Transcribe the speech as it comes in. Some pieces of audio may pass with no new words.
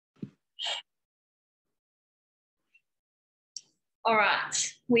All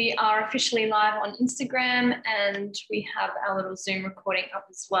right, we are officially live on Instagram and we have our little Zoom recording up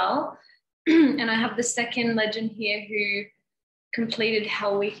as well. And I have the second legend here who completed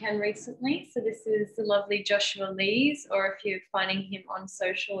Hell Weekend recently. So this is the lovely Joshua Lees, or if you're finding him on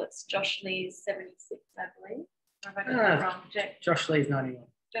social, it's Josh Lees 76, I believe. Or have I got that wrong, Jack? Josh Lees 91.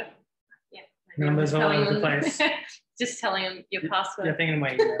 Yeah. Numbers all over the place. Just telling him your password. You're thinking of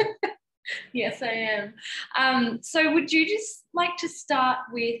my email. Yes, I am. So would you just like to start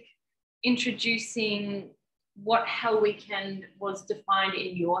with introducing what Hell Weekend was defined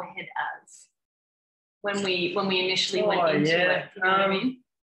in your head as when we initially went into it? You know what I mean?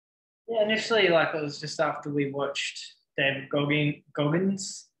 Yeah, initially, like, it was just after we watched David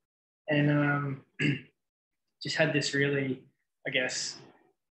Goggins and just had this really, I guess,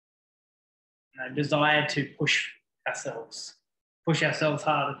 desire to push ourselves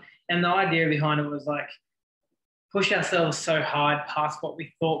hard. And the idea behind it was like push ourselves so hard past what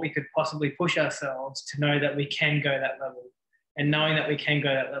we thought we could possibly push ourselves to know that we can go that level. And knowing that we can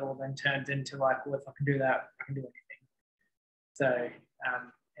go that level then turns into like, well, if I can do that, I can do anything. So,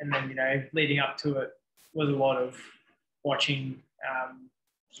 and then, leading up to it was a lot of watching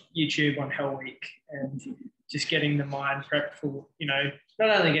YouTube on Hell Week and just getting the mind prepped for,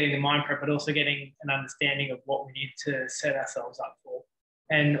 not only getting the mind prep, but also getting an understanding of what we need to set ourselves up for.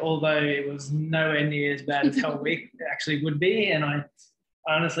 And although it was nowhere near as bad as Hell Week actually would be, and I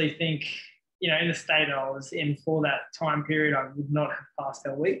honestly think, in the state I was in for that time period, I would not have passed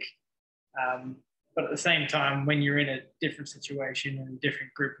Hell Week. But at the same time, when you're in a different situation, in a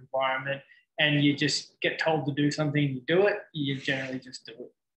different group environment, and you just get told to do something and you do it, you generally just do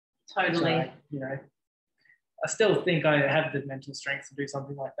it. Totally. So, I still think I have the mental strength to do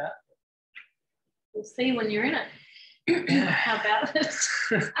something like that. We'll see when you're in it. How about it?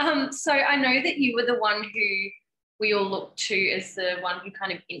 So I know that you were the one who we all looked to as the one who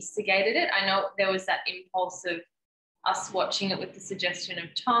kind of instigated it. I know there was that impulse of us watching it with the suggestion of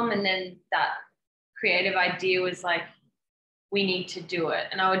Tom, and then that creative idea was like, we need to do it.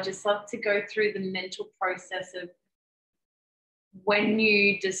 And I would just love to go through the mental process of when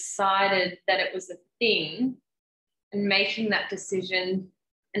you decided that it was a thing and making that decision,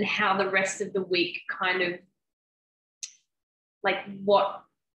 and how the rest of the week kind of, like, what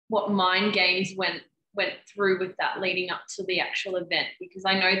mind games went through with that leading up to the actual event. Because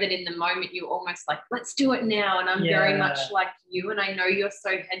I know that in the moment you're almost like, let's do it now. And I'm very much like you, and I know you're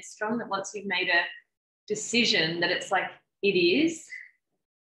so headstrong that once you've made a decision that it's like, it is.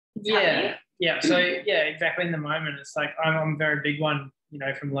 Yeah. So yeah, exactly. In the moment, it's like I'm a very big one,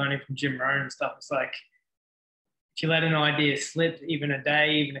 from learning from Jim Rohn and stuff. It's like, if you let an idea slip even a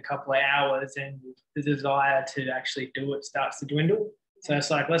day, even a couple of hours, and the desire to actually do it starts to dwindle. So it's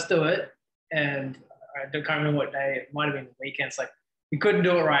like, let's do it. And I can't remember what day, it might have been the weekend. It's like, we couldn't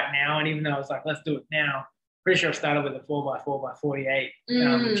do it right now. And even though I was like, let's do it now, pretty sure I started with a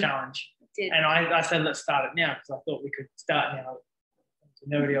 4x4x48 challenge. And I said, let's start it now, because I thought we could start now.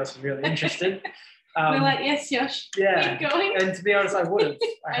 Nobody else was really interested. We're like, yes, Josh, keep going. And to be honest, I would have.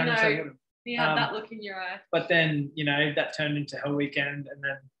 I know. would have. You had that look in your eye. But then, that turned into Hell Weekend, and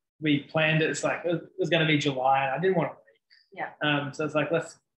then we planned it. It's like, it was going to be July, and I didn't want to wait. Yeah. So it's like,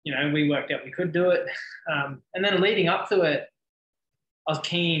 let's, we worked out we could do it. And then leading up to it, I was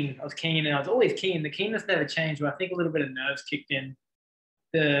keen, and I was always keen. The keenness never changed, but I think a little bit of nerves kicked in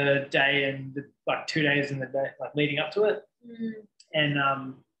the day and 2 days in the day, like leading up to it.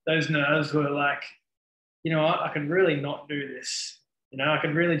 And those nerves were like, you know what, I could really not do this. I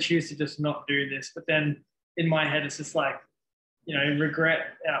could really choose to just not do this. But then in my head, it's just like,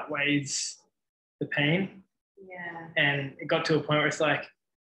 regret outweighs the pain. Yeah. And it got to a point where it's like,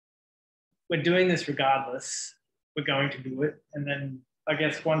 we're doing this regardless. We're going to do it. And then I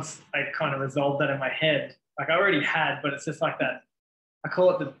guess once I kind of resolved that in my head, like I already had, but it's just like that. I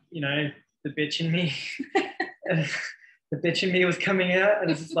call it the bitch in me. And the bitch in me was coming out, and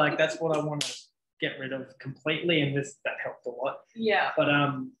it's just like, that's what I want to get rid of completely, and that helped a lot. Yeah. But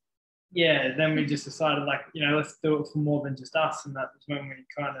then we just decided, like, let's do it for more than just us, and that was when we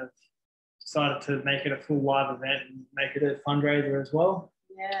kind of decided to make it a full live event and make it a fundraiser as well.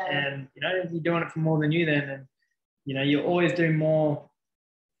 Yeah. And you're doing it for more than you then, and you always do more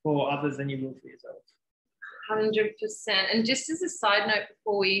for others than you will for yourself. 100%. And just as a side note,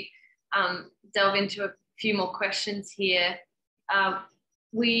 before we delve into a few more questions here,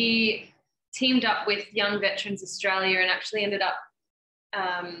 we teamed up with Young Veterans Australia and actually ended up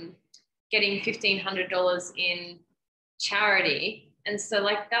getting $1,500 in charity. And so,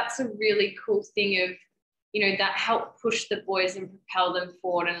 like, that's a really cool thing of you know, that helped push the boys and propel them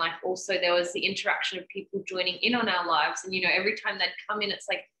forward. And like also there was the interaction of people joining in on our lives. And, you know, every time they'd come in, it's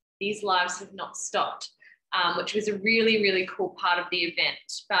like these lives have not stopped, which was a really, really cool part of the event.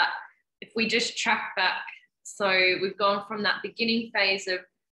 But if we just track back, so we've gone from that beginning phase of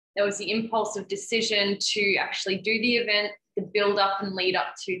there was the impulse of decision to actually do the event, the build up and lead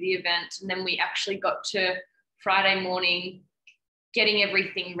up to the event. And then we actually got to Friday morning, getting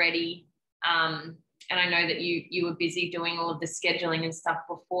everything ready. And I know that you were busy doing all of the scheduling and stuff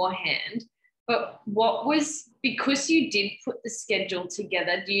beforehand, but because you did put the schedule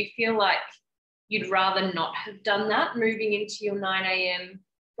together, do you feel like you'd rather not have done that moving into your 9 a.m.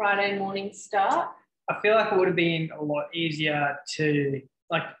 Friday morning start? I feel like it would have been a lot easier to,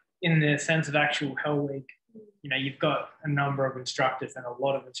 like, in the sense of actual Hell Week, you know, you've got a number of instructors and a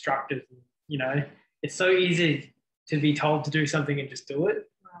lot of instructors, and, you know, it's so easy to be told to do something and just do it.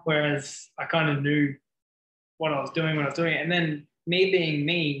 Whereas I kind of knew what I was doing when I was doing it. And then me being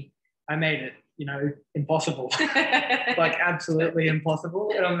me, I made it, you know, impossible, like absolutely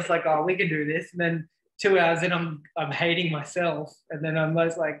impossible. And I'm just like, oh, we can do this. And then 2 hours in, I'm hating myself. And then I'm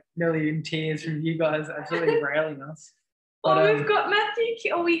most like nearly in tears from you guys absolutely railing us. But, we've got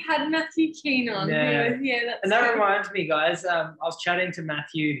Matthew, we had Matthew Keane on. Yeah, that's and that reminds me, guys, I was chatting to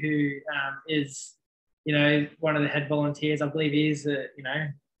Matthew, who is, you know, one of the head volunteers. I believe he is, you know,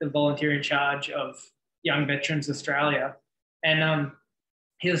 the volunteer in charge of Young Veterans Australia. And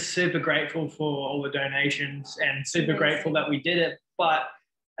he was super grateful for all the donations and super grateful that we did it. But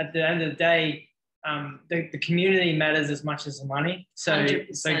at the end of the day, the community matters as much as the money. So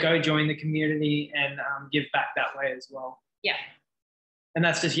 100%. So go join the community and give back that way as well. Yeah. And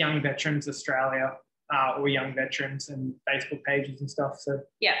that's just Young Veterans Australia or Young Veterans and Facebook pages and stuff. So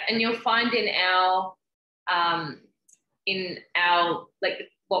yeah, and you'll find in our like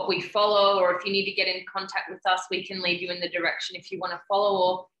what we follow, or if you need to get in contact with us, we can lead you in the direction if you want to follow,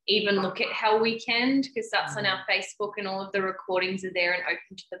 or even look at Hell Weekend, because that's on our Facebook and all of the recordings are there and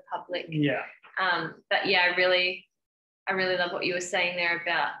open to the public. Yeah. But yeah, I really love what you were saying there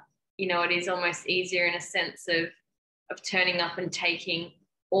about, you know, it is almost easier in a sense of turning up and taking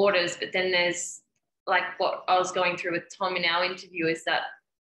orders, but then there's like what I was going through with Tom in our interview is that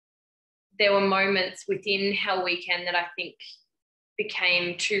there were moments within Hell Weekend that I think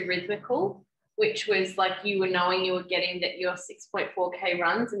became too rhythmical, which was like you were knowing you were getting that your 6.4K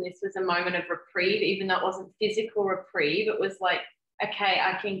runs, and this was a moment of reprieve, even though it wasn't physical reprieve. It was like, okay,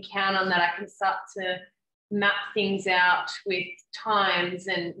 I can count on that. I can start to map things out with times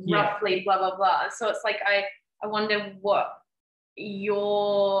and roughly blah, blah, blah. So it's like, I wonder what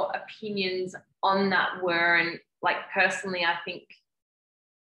your opinions on that were. And like personally, I think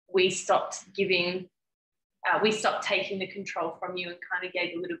we stopped taking the control from you and kind of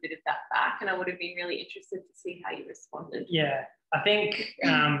gave a little bit of that back. And I would have been really interested to see how you responded. Yeah, I think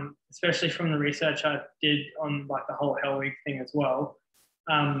especially from the research I did on like the whole Hell Week thing as well,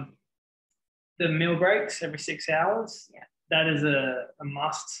 the meal breaks every 6 hours, that is a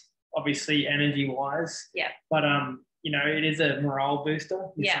must, obviously energy wise. Yeah. But you know, it is a morale booster.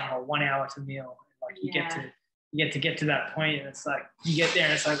 It's a 1 hour to meal. Like you get to that point and it's like you get there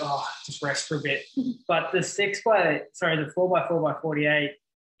and it's like, oh, just rest for a bit. But the 4x4x48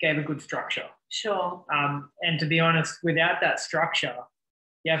 gave a good structure. Sure. And to be honest, without that structure,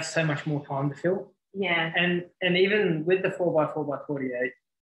 you have so much more time to fill. Yeah. And even with the 4x4x48,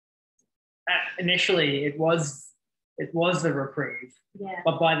 initially it was the reprieve. Yeah.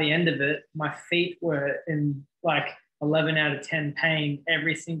 But by the end of it, my feet were in like 11 out of 10 pain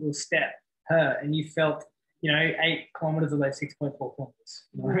every single step hurt, and you felt, you know, 8 kilometers of those 6.4 kilometers.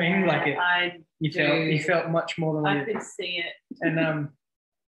 You know what I mean? Like you felt much more than I could see it. And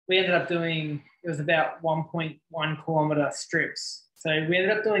we ended up doing, it was about 1.1 kilometer strips. So we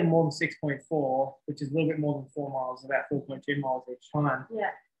ended up doing more than 6.4, which is a little bit more than 4 miles, about 4.2 miles each time. Yeah.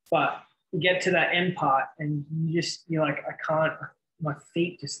 But you get to that end part and you're like, I can't, my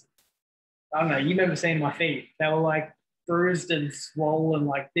feet just, I don't know, you remember seeing my feet. They were like bruised and swollen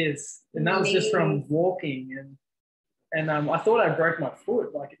like this. And that was just from walking. And I thought I broke my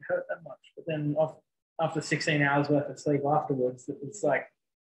foot, like it hurt that much. But then after 16 hours worth of sleep afterwards, it was like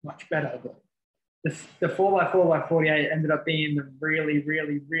much better. But the 4x4x48 ended up being the really,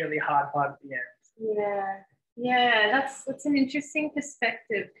 really, really hard part at the end. Yeah. Yeah, that's an interesting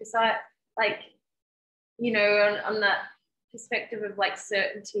perspective, because I like, you know, on that perspective of like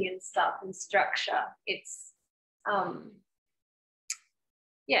certainty and stuff and structure, it's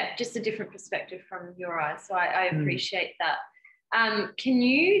just a different perspective from your eyes. So I appreciate that. Can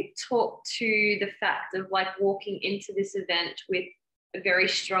you talk to the fact of like walking into this event with a very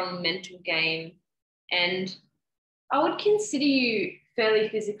strong mental game and I would consider you fairly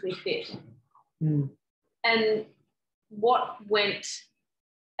physically fit. And what went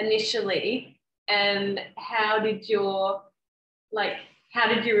initially, and how did you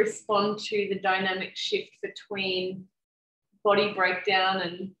respond to the dynamic shift between body breakdown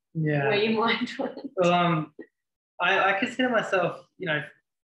and where your mind went? Well, I consider myself,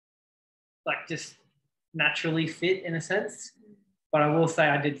 like just naturally fit in a sense. But I will say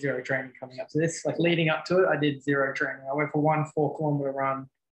I did zero training coming up to this. Like leading up to it, I did zero training. I went for 1 4-kilometer run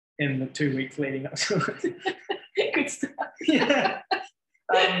in the 2 weeks leading up to it. Good stuff.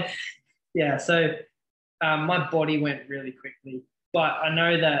 So my body went really quickly. But I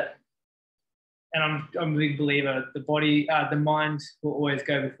know that, and I'm a big believer, the mind will always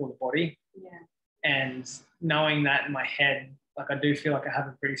go before the body. Yeah. And knowing that in my head, like I do feel like I have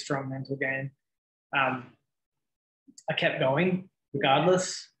a pretty strong mental game. I kept going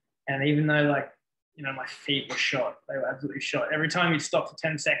regardless. And even though my feet were shot, they were absolutely shot. Every time you'd stop for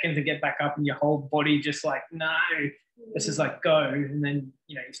 10 seconds and get back up and your whole body just like, no, this is like go. And then,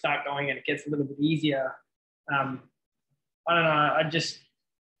 you start going and it gets a little bit easier. I don't know.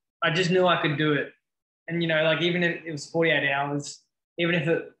 I just knew I could do it. And, even if it was 48 hours, even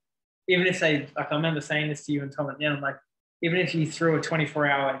if they, like I remember saying this to you and Tom at the end, like, even if you threw a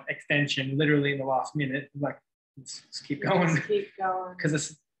 24-hour extension literally in the last minute, like, let's keep going. Just keep going.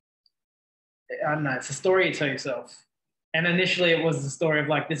 Because I don't know, it's a story you tell yourself. And initially it was the story of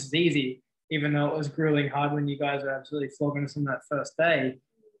like, this is easy, even though it was grueling hard when you guys were absolutely flogging us on that first day.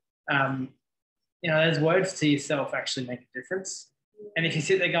 Those words to yourself actually make a difference. And if you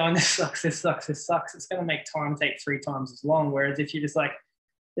sit there going, this sucks, it's going to make time take 3 times as long. Whereas if you're just like,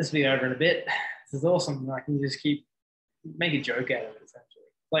 this will be over in a bit, this is awesome. Like, you just make a joke out of it, essentially.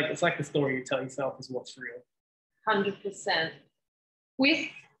 Like, it's like the story you tell yourself is what's real. 100%. With,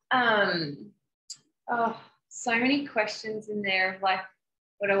 so many questions in there of like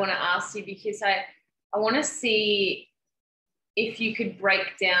what I want to ask you, because I want to see if you could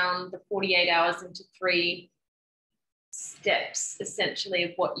break down the 48 hours into 3 steps, essentially,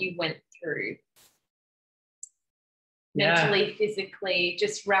 of what you went through. Mentally, physically,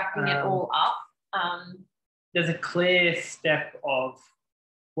 just wrapping it all up. There's a clear step of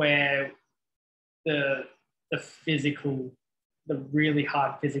where the physical, the really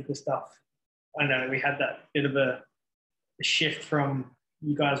hard physical stuff. I know we had that bit of a shift from,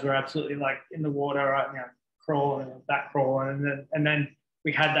 you guys were absolutely like in the water, right? Crawling, back crawling, and then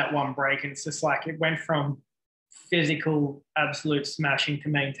we had that one break, and it's just like it went from physical absolute smashing to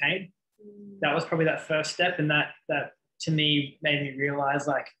maintain. That was probably that first step, and that to me made me realize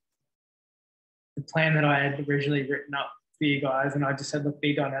like the plan that I had originally written up for you guys, and I just said, look,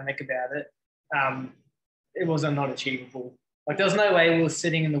 be dynamic about it. It was not achievable. Like, there was no way we were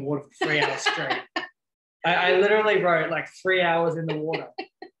sitting in the water for 3 hours straight. I literally wrote like 3 hours in the water.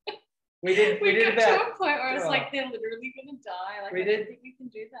 We did about to a point where it's like they're literally gonna die. Like, I don't think we can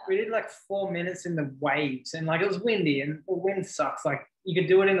do that. We did like 4 minutes in the waves, and like it was windy, and the wind sucks. Like, you could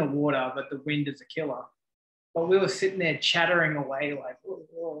do it in the water, but the wind is a killer. But we were sitting there chattering away like,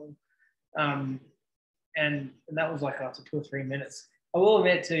 and that was like after 2 or 3 minutes. I will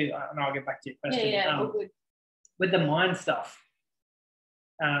admit to, and I'll get back to your question. Yeah, good. With the mind stuff,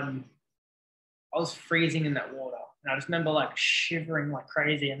 I was freezing in that water. And I just remember like shivering like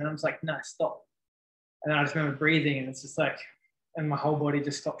crazy. And then I was like, no, stop. And then I just remember breathing, and it's just like, and my whole body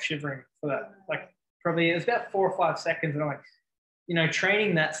just stopped shivering for that. Like, probably it was about 4 or 5 seconds. And I'm like,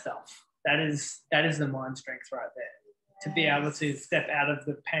 training that stuff, that is the mind strength right there. Yes. To be able to step out of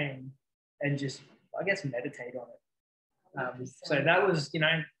the pain and just, I guess, meditate on it. So that was,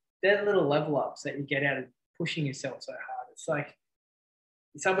 they're little level ups that you get out of pushing yourself so hard. It's like,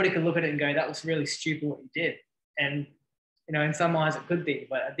 somebody could look at it and go, that was really stupid what you did. And, in some eyes it could be,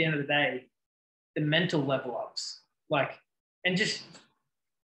 but at the end of the day, the mental level ups, like, and just,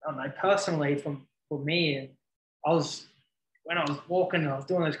 I don't know, personally for me, when I was walking, I was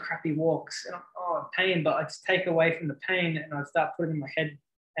doing those crappy walks, and pain, but I just take away from the pain and I start putting in my head,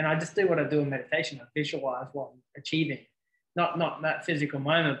 and I just do what I do in meditation. I visualize what I'm achieving, not that physical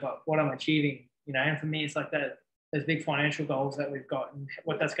moment, but what I'm achieving, and for me, it's like that, those big financial goals that we've got and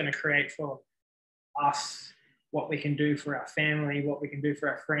what that's going to create for us, what we can do for our family, what we can do for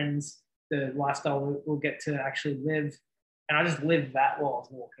our friends, the lifestyle we'll get to actually live. And I just lived that while I was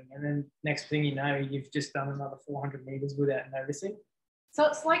walking. And then next thing you know, you've just done another 400 meters without noticing. So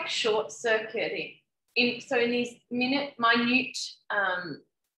it's like short circuiting. In these minute, minute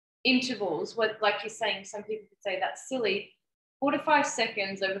intervals, what, like you're saying, some people could say that's silly. 4 to 5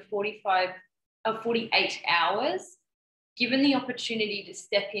 seconds over 48 hours given the opportunity to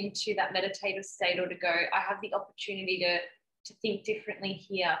step into that meditative state or to go, I have the opportunity to think differently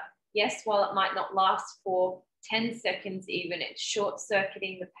here. Yes, while it might not last for 10 seconds even, it's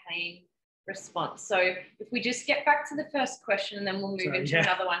short-circuiting the pain response. So if we just get back to the first question and then we'll move into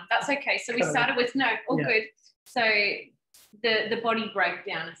another one. That's okay. So we started with all good. So the body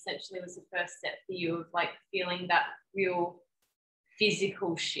breakdown essentially was the first step for you of like feeling that real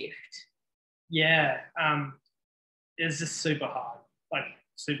physical shift. Yeah. It was just super hard.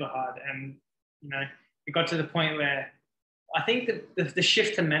 And, you know, it got to the point where I think the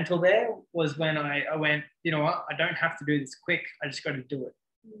shift to mental there was when I went, you know what, I don't have to do this quick. I just got to do it.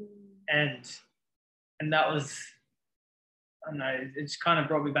 And that was, I don't know, it just kind of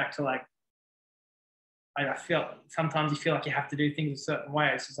brought me back to like, I feel sometimes you feel like you have to do things a certain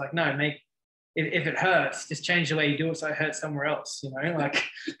way. It's just like, no, if it hurts, just change the way you do it so it hurts somewhere else, you know, like.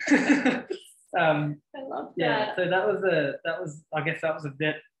 I love that. Yeah, so that was I guess that was a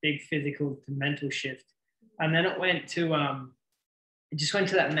big physical to mental shift. And then it just went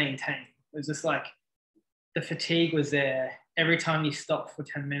to that maintain. It was just like the fatigue was there. Every time you stopped for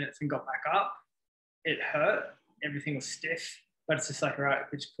 10 minutes and got back up, it hurt. Everything was stiff, but it's just like, all right,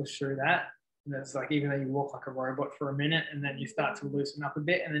 we just push through that. And it's like, even though you walk like a robot for a minute and then you start to loosen up a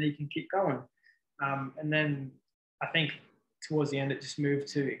bit and then you can keep going. And then I think towards the end, it just moved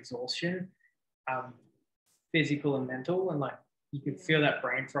to exhaustion, physical and mental. And like, you could feel that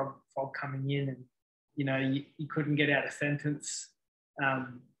brain fog coming in and, you know, you couldn't get out a sentence.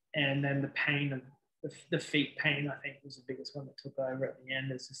 And then the pain of the feet pain, I think, was the biggest one that took over at the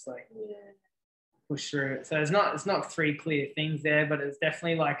end. It's just like push through it. So it's not three clear things there, but it's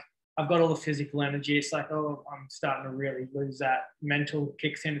definitely like I've got all the physical energy. It's like, oh, I'm starting to really lose that. Mental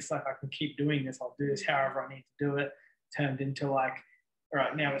kicks in. It's like, I can keep doing this. I'll do this however I need to do it. Turned into like, all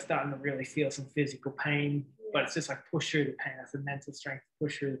right, now we're starting to really feel some physical pain, but it's just like push through the pain. That's the mental strength to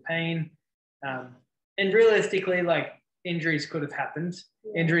push through the pain. And realistically, like, injuries could have happened.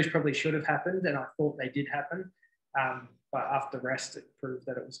 Injuries probably should have happened, and I thought they did happen. But after rest, it proved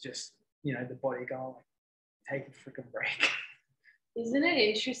that it was just, you know, the body going, like, take a freaking break. Isn't it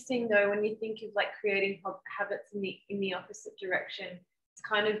interesting though, when you think of like creating habits in the opposite direction? It's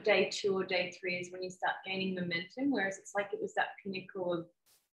kind of day 2 or day 3 is when you start gaining momentum, whereas it's like it was that pinnacle of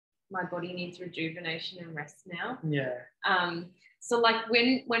my body needs rejuvenation and rest now. Yeah. So like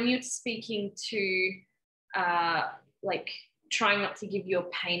when you're speaking to like trying not to give your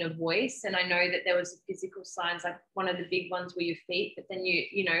pain a voice, and I know that there was physical signs, like one of the big ones were your feet, but then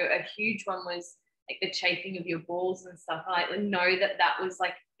you know, a huge one was like the chafing of your balls and stuff. I know that was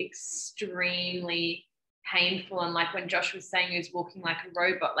like extremely painful. And like when Josh was saying he was walking like a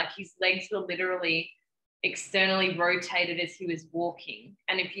robot, like his legs were literally externally rotated as he was walking.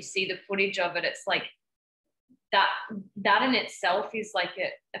 And if you see the footage of it, it's like that in itself is like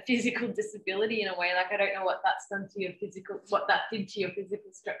a physical disability in a way. Like, I don't know what that's done to your physical, what that did to your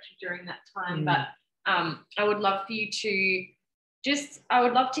physical structure during that time. But I would love for you to I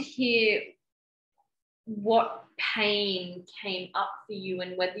would love to hear what pain came up for you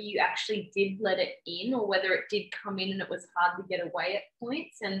and whether you actually did let it in or whether it did come in and it was hard to get away at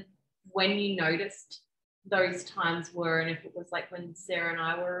points, and when you noticed those times were, and if it was like when Sarah and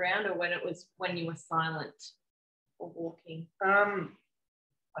I were around or when it was when you were silent or walking.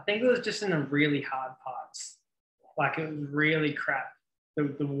 I think it was just in the really hard parts. Like, it was really crap.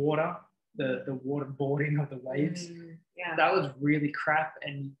 The water, the waterboarding of the waves, that was really crap.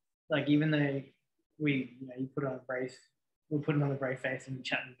 And like, even though you put on a brave, we're putting on a brave face and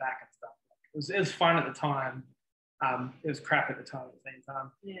chatting back and stuff. It was fun at the time. It was crap at the time at the same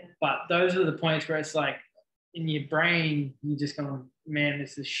time. Yeah. But those are the points where it's like, in your brain, you're just going, man,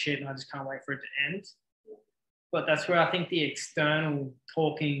 this is shit, and I just can't wait for it to end. But that's where I think the external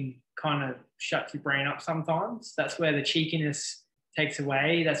talking kind of shuts your brain up sometimes. That's where the cheekiness takes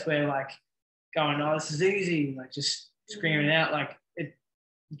away. That's where, like, going, oh, this is easy, like just screaming out, like,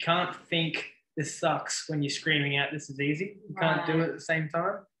 you can't think this sucks when you're screaming out this is easy. You can't do it at the same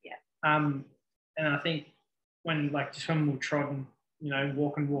time. Yeah. And I think when we're trotting, you know,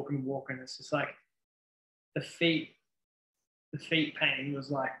 walking, it's just like the feet pain was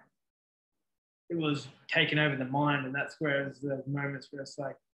like, it was taking over the mind, and that's where it's the moments where it's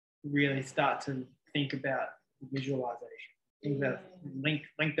like really start to think about visualization, think about link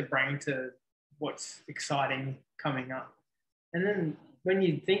the brain to what's exciting coming up, and then when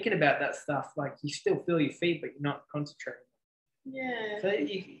you're thinking about that stuff, like, you still feel your feet, but you're not concentrating. Yeah. So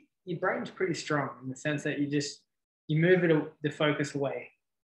your brain's pretty strong in the sense that you move the focus away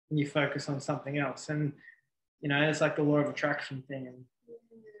and you focus on something else, and you know, it's like the law of attraction thing, and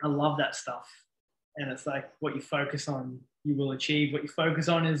I love that stuff. And it's like what you focus on, you will achieve. What you focus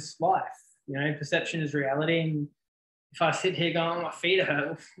on is life. You know, perception is reality. And if I sit here going, oh, my feet hurt,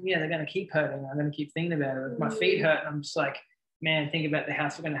 well, yeah, they're going to keep hurting. I'm going to keep thinking about it. If my feet hurt, and I'm just like, man, think about the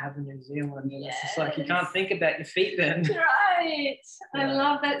house we're going to have in New Zealand. And it's just like, you can't think about your feet then. Right. Yeah. I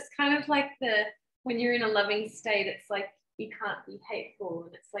love that. It's kind of like when you're in a loving state, it's like you can't be hateful.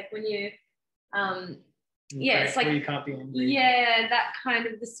 And it's like when you, it's like, you can't be angry. Yeah, that kind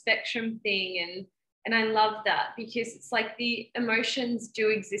of the spectrum thing. And I love that because it's like the emotions do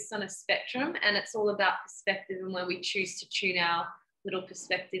exist on a spectrum, and it's all about perspective and where we choose to tune our little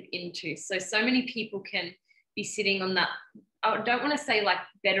perspective into. So many people can be sitting on that, I don't want to say like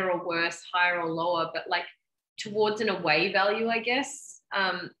better or worse, higher or lower, but like towards an away value, I guess,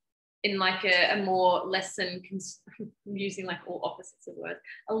 in like a more less than, using like all opposites of words,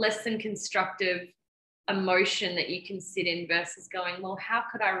 a less than constructive emotion that you can sit in versus going, well, how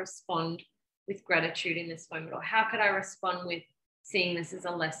could I respond with gratitude in this moment? Or how could I respond with seeing this as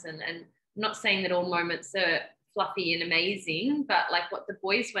a lesson? And I'm not saying that all moments are fluffy and amazing, but like what the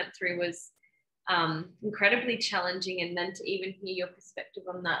boys went through was incredibly challenging. And then to even hear your perspective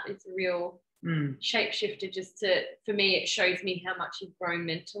on that is a real shapeshifter. For me, it shows me how much you've grown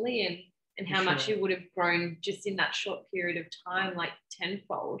mentally and how much you would have grown just in that short period of time, like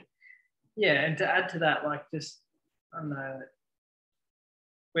tenfold. Yeah, and to add to that, like just, I don't know,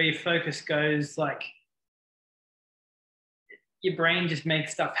 where your focus goes, like your brain just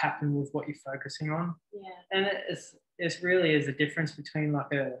makes stuff happen with what you're focusing on. Yeah. And it's really is a difference between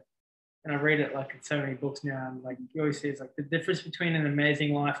like and I read it like in so many books now, and like you always say, it's like the difference between an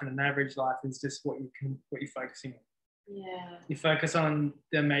amazing life and an average life is just what you're focusing on. Yeah. You focus on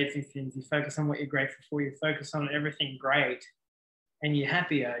the amazing things, you focus on what you're grateful for, you focus on everything great, and you're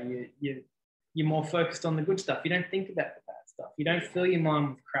happier, you're more focused on the good stuff. You don't think about the bad stuff. You don't fill your mind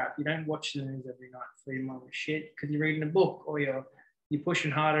with crap. You don't watch the news every night, fill your mind with shit, because you're reading a book, or you're pushing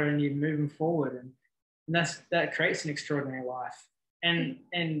harder and you're moving forward, and that creates an extraordinary life. And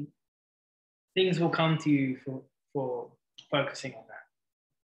things will come to you for focusing on that.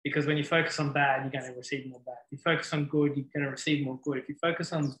 Because when you focus on bad, you're going to receive more bad. If you focus on good, you're going to receive more good. If you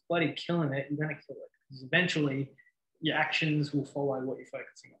focus on bloody killing it, you're going to kill it. Because eventually, your actions will follow what you're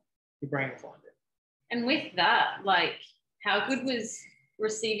focusing on. Your brain will find it. And with that, like, how good was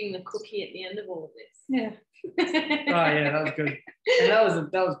receiving the cookie at the end of all of this? Yeah. Oh yeah, that was good. And that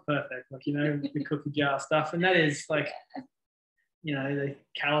was perfect. Like, you know, the cookie jar stuff. And that is like, you know, the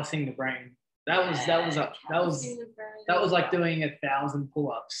callousing the brain. That was like doing 1,000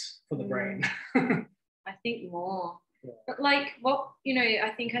 pull-ups for the brain. I think more. Yeah. But like what, you know,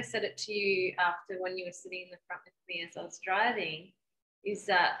 I think I said it to you after when you were sitting in the front with me as I was driving, is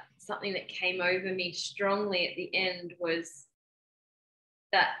that something that came over me strongly at the end was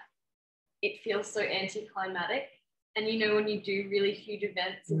that it feels so anticlimactic. And you know, when you do really huge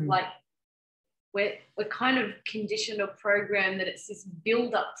events of like, we're kind of conditioned or programmed that it's this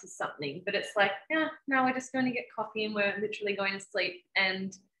build up to something, but it's like, yeah, no, we're just going to get coffee and we're literally going to sleep.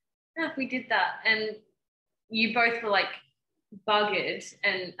 And yeah, we did that. And you both were like buggered,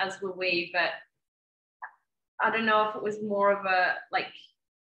 and as were we, but I don't know if it was more of a like,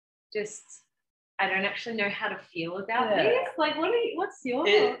 just, I don't actually know how to feel about this. Like, what's your?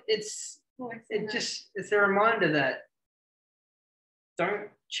 It's a reminder that don't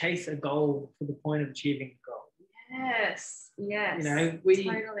chase a goal for the point of achieving a goal. Yes. You know,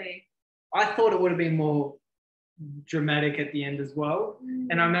 totally. I thought it would have been more dramatic at the end as well.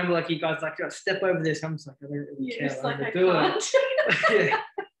 And I remember like you guys like, oh, step over this. I'm just like, I don't really care. Just like, I do can't. It. Yeah.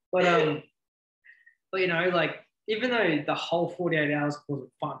 But you know, like even though the whole 48 hours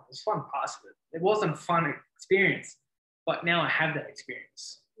wasn't fun, it was fun parts of it. It wasn't a fun experience, but now I have that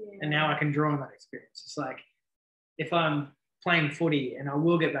experience, and now I can draw on that experience. It's like if I'm playing footy, and I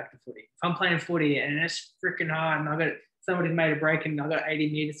will get back to footy. If I'm playing footy and it's freaking hard, and somebody's made a break and I got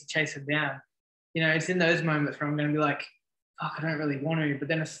 80 meters to chase it down, you know, it's in those moments where I'm going to be like, fuck, I don't really want to, but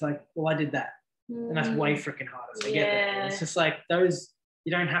then it's like, well, I did that, and that's way freaking harder. So I get that. It's just like those,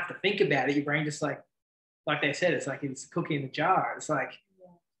 you don't have to think about it. Your brain just like they said, it's like it's a cookie in the jar. It's like,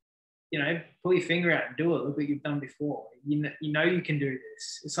 you know, pull your finger out and do it. Look what you've done before. You know you can do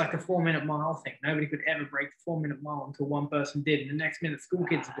this. It's like the 4-minute mile thing. Nobody could ever break the 4-minute mile until one person did. And the next minute, school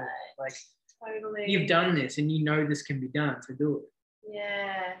kids are doing it. Like, totally. You've done this and you know this can be done, so do it.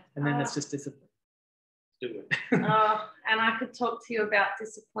 Yeah. And then it's just discipline. Do it. And I could talk to you about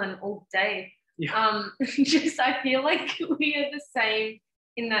discipline all day. Yeah. I feel like we are the same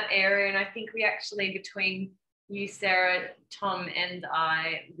in that area. And I think we actually, between you, Sarah, Tom, and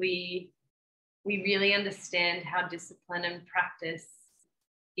I, we really understand how discipline and practice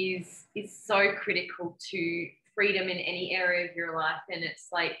is so critical to freedom in any area of your life. And it's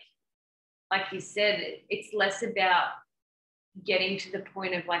like you said, it's less about getting to the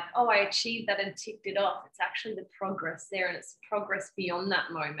point of like, oh, I achieved that and ticked it off. It's actually the progress there, and it's progress beyond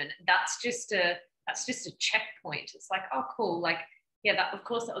that moment. That's just a checkpoint. It's like, oh, cool. Like, yeah, that of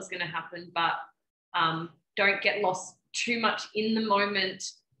course that was going to happen, but don't get lost too much in the moment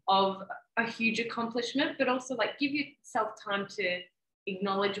of a huge accomplishment, but also like give yourself time to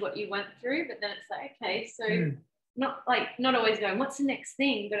acknowledge what you went through. But then it's like, okay, so not always going, what's the next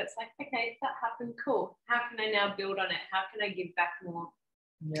thing? But it's like, okay, if that happened, cool. How can I now build on it? How can I give back more?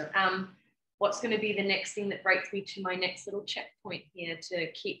 Yeah. What's going to be the next thing that breaks me to my next little checkpoint here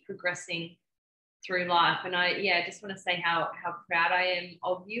to keep progressing through life? And I just want to say how proud I am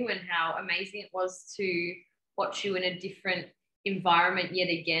of you, and how amazing it was to watch you in a different environment yet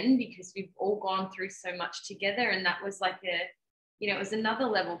again, because we've all gone through so much together. And that was like it was another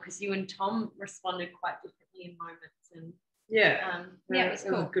level, because you and Tom responded quite differently in moments. And it was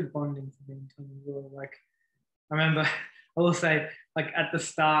cool. It was a good bonding for me and Tom as well. Like, I remember, I will say, like at the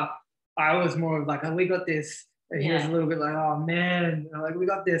start, I was more of like, oh, we got this. And he was a little bit like, oh man, like we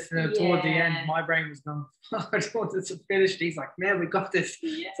got this. And then toward the end, my brain was going, I just wanted to finish. He's like, man, we got this.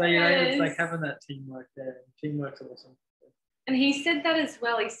 Yes. So, it's like having that teamwork there. Teamwork's awesome. And he said that as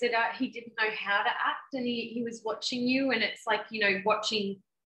well. He said he didn't know how to act, and he was watching you. And it's like, watching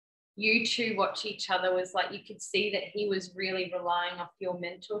you two watch each other was like, you could see that he was really relying off your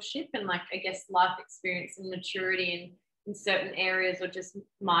mentorship and, like, I guess life experience and maturity in certain areas, or just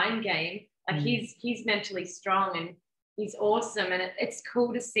mind game. Like he's mentally strong and he's awesome. And it's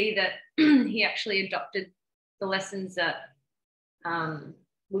cool to see that he actually adopted the lessons that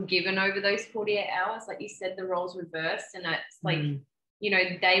were given over those 48 hours. Like you said, the roles reversed, and it's like,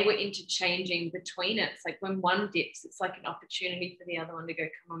 they were interchanging between it. It's like when one dips, it's like an opportunity for the other one to go,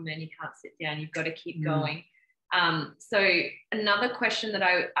 come on, man, you can't sit down. You've got to keep going. So another question that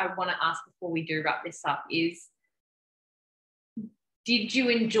I want to ask before we do wrap this up is, did you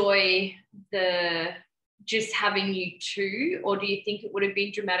enjoy just having you two, or do you think it would have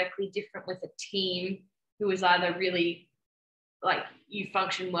been dramatically different with a team who was either really like you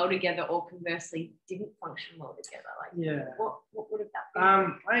function well together, or conversely didn't function well together? Like, what would have that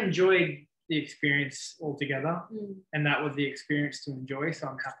been? I enjoyed the experience altogether, and that was the experience to enjoy. So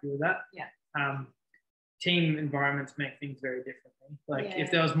I'm happy with that. Yeah. Team environments make things very differently. Like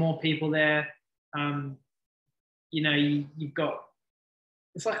if there was more people there, you've got.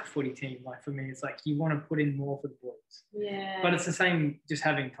 It's like a footy team. Like for me, it's like you want to put in more for the boys. Yeah. But it's the same just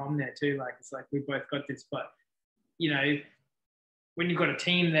having Tom there too. Like it's like we both got this. But when you've got a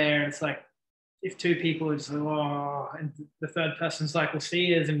team there, it's like if two people are just like, oh, and the third person's like, well, see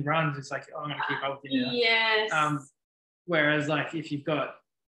yous and runs, it's like, oh, I'm gonna keep up with you. Yes. Whereas like if you've got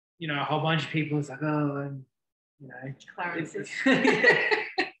a whole bunch of people, it's like, oh, and Clarence.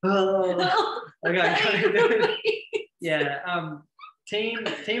 Oh, okay. Yeah. Team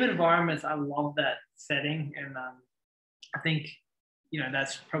environments, I love that setting, and I think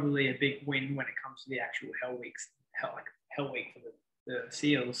that's probably a big win when it comes to the actual Hell Week for the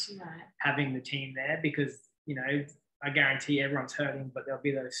SEALs, right. Having the team there, because I guarantee everyone's hurting, but there'll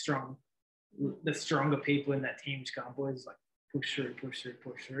be the stronger people in that team just going, boys, like push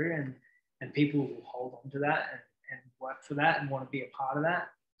through, and people will hold on to that and work for that and want to be a part of that.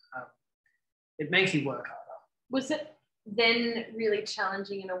 It makes you work harder. Was it then really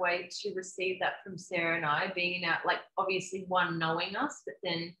challenging in a way to receive that from Sarah and I, being out, like obviously one knowing us, but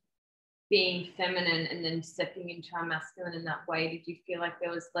then being feminine and then stepping into our masculine in that way? Did you feel like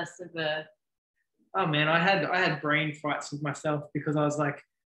there was less of a... Oh man, I had brain fights with myself, because I was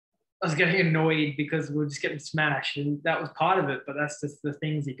getting annoyed because we were just getting smashed, and that was part of it, but that's just the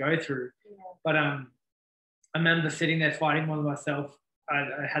things you go through. Yeah. But I remember sitting there fighting with myself.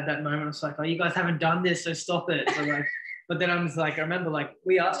 I had that moment. I was like, oh, you guys haven't done this, so stop it. So like, but then I was like, I remember like,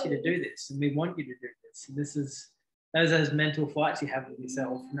 we asked you to do this and we want you to do this. And this is those mental fights you have with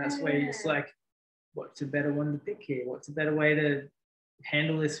yourself. And that's where you're just like, what's a better one to pick here? What's a better way to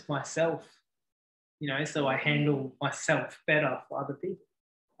handle this myself? So I handle myself better for other people.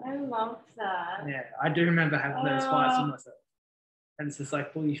 I love that. Yeah, I do remember having those fights with myself. And it's just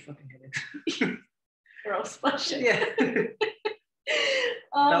like, pull your fucking head in. We're all splashing. Yeah.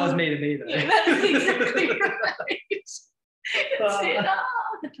 That was me to me, though. Yeah, that's exactly right. That's it.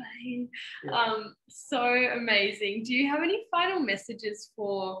 The pain. Yeah. So amazing. Do you have any final messages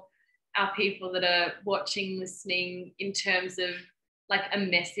for our people that are watching, listening, in terms of like a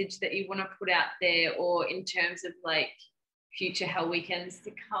message that you want to put out there, or in terms of like future Hell Weekends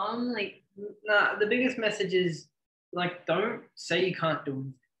to come? Like, the biggest message is like, don't say you can't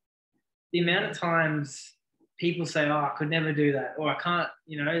do the amount of times people say, oh, I could never do that, or I can't,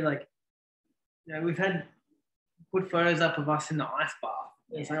 like, we've had put photos up of us in the ice bath.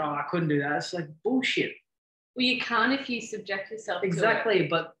 It's like, oh, I couldn't do that. It's like bullshit. Well, you can't if you subject yourself exactly, to it.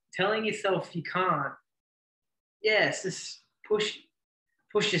 But telling yourself you can't, it's just push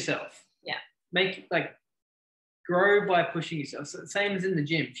yourself. Yeah. Make, like, grow by pushing yourself. So same as in the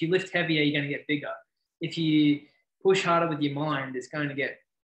gym. If you lift heavier, you're going to get bigger. If you push harder with your mind, it's going to get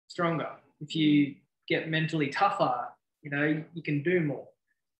stronger. If you get mentally tougher, you can do more.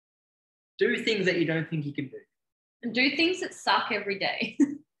 Do things that you don't think you can do. And do things that suck every day.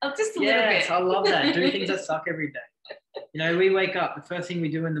 Just a little bit. Yes, I love that. Do things that suck every day. We wake up, the first thing we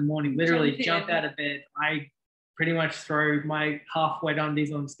do in the morning, literally jump out of bed. I pretty much throw my half wet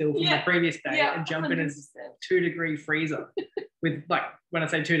undies on still from the previous day and jump 100%. In a 2-degree freezer with, like, when I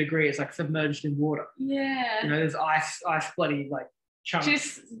say 2 degree, it's like submerged in water. Yeah. There's ice bloody, like,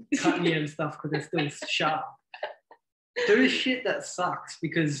 chunks cutting you and stuff because they're still sharp. Do shit that sucks,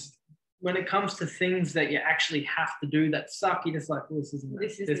 because when it comes to things that you actually have to do that suck, you're just like, well, this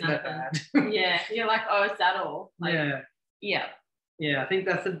is not bad. Yeah, you're like, oh, is that all? Like, yeah. I think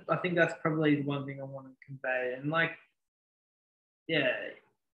that's probably the one thing I want to convey. And, like,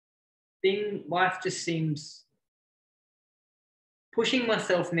 life just seems, pushing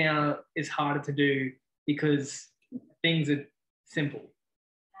myself now is harder to do because things are simple.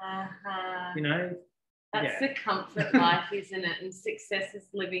 That's the comfort life, isn't it? And success is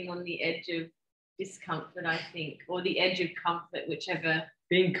living on the edge of discomfort, I think, or the edge of comfort, whichever.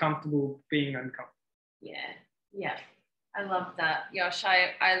 Being comfortable, being uncomfortable. Yeah. I love that. Yosh,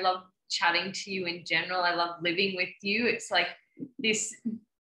 I love chatting to you in general. I love living with you. It's like this.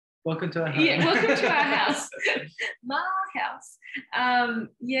 Welcome to our house. Yeah, welcome to our house. My house.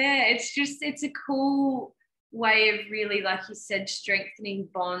 It's a cool way of really, like you said, strengthening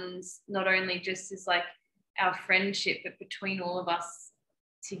bonds, not only just as like our friendship, but between all of us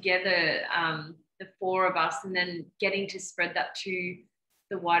together, the 4 of us, and then getting to spread that to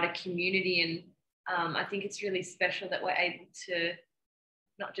the wider community. And I think it's really special that we're able to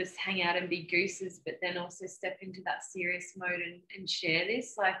not just hang out and be gooses, but then also step into that serious mode and share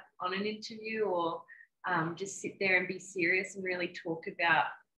this, like on an interview, or just sit there and be serious and really talk about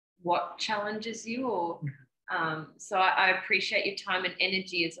what challenges you, or so I appreciate your time and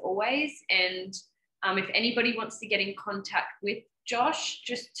energy as always. And if anybody wants to get in contact with Josh,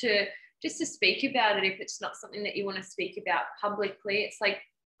 just to speak about it, if it's not something that you want to speak about publicly, it's like,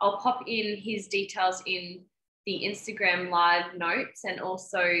 I'll pop in his details in the Instagram live notes and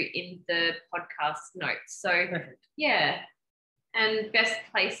also in the podcast notes. So perfect. And best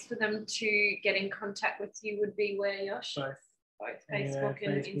place for them to get in contact with you would be where, Yosh? Both Facebook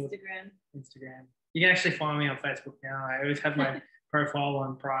and Instagram. You can actually find me on Facebook now. I always have my profile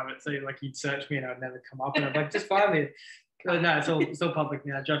on private, so like you'd search me and I'd never come up, and I'm like, just find me. But no, it's all public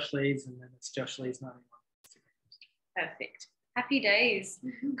now. Josh Lees, and then it's Josh Lees 91. Perfect. Happy days.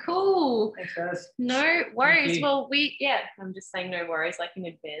 Cool. Thanks, guys. No worries. Well, I'm just saying no worries, like in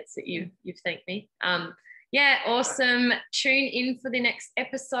advance that you've thanked me. Awesome. Tune in for the next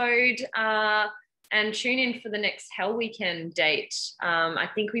episode. And tune in for the next Hell Weekend date. I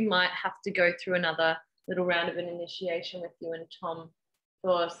think we might have to go through another little round of an initiation with you and Tom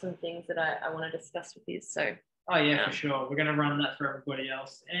for some things that I want to discuss with you. So, for sure. We're going to run that for everybody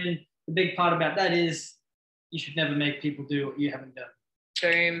else. And the big part about that is you should never make people do what you haven't done.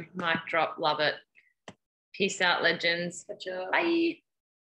 Boom. Mic drop. Love it. Peace out, legends. Bye.